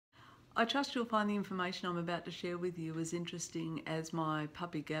I trust you'll find the information I'm about to share with you as interesting as my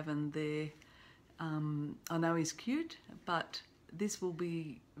puppy Gavin there. I know he's cute, but this will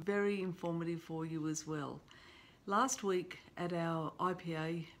be very informative for you as well. Last week at our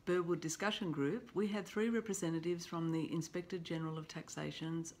IPA Burwood discussion group, we had 3 representatives from the Inspector General of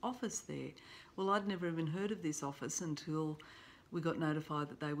Taxation's office there. Well, I'd never even heard of this office until we got notified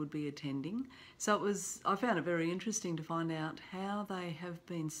that they would be attending. So I found it very interesting to find out how they have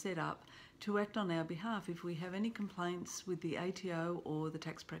been set up to act on our behalf if we have any complaints with the ATO or the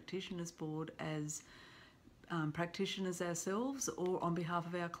Tax Practitioners Board as practitioners ourselves or on behalf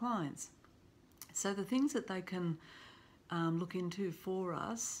of our clients. So the things that they can look into for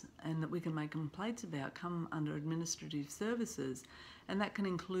us and that we can make complaints about come under administrative services, and that can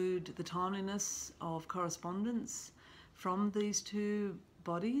include the timeliness of correspondence from these 2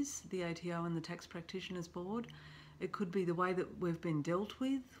 bodies, the ATO and the Tax Practitioners Board. It could be the way that we've been dealt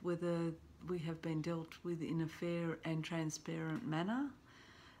with, whether we have been dealt with in a fair and transparent manner.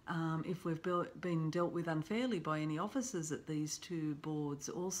 If we've been dealt with unfairly by any officers at these 2 boards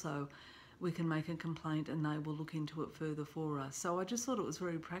also, we can make a complaint and they will look into it further for us. So I just thought it was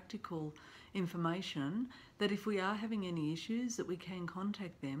very practical information that if we are having any issues that we can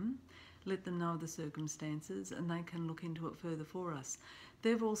contact them, let them know the circumstances and they can look into it further for us.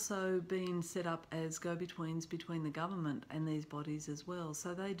 They've also been set up as go-betweens between the government and these bodies as well.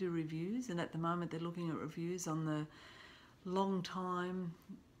 So they do reviews, and at the moment they're looking at reviews on the long time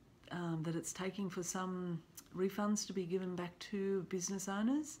that it's taking for some refunds to be given back to business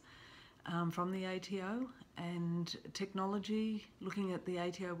owners from the ATO, and technology, looking at the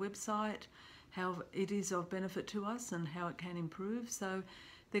ATO website, how it is of benefit to us and how it can improve. So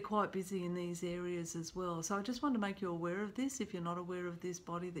they're quite busy in these areas as well. So I just want to make you aware of this. If you're not aware of this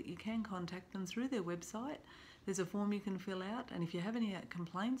body, that you can contact them through their website. There's a form you can fill out, and if you have any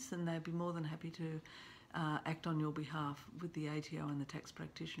complaints, then they'd be more than happy to act on your behalf with the ATO and the Tax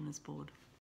Practitioners Board.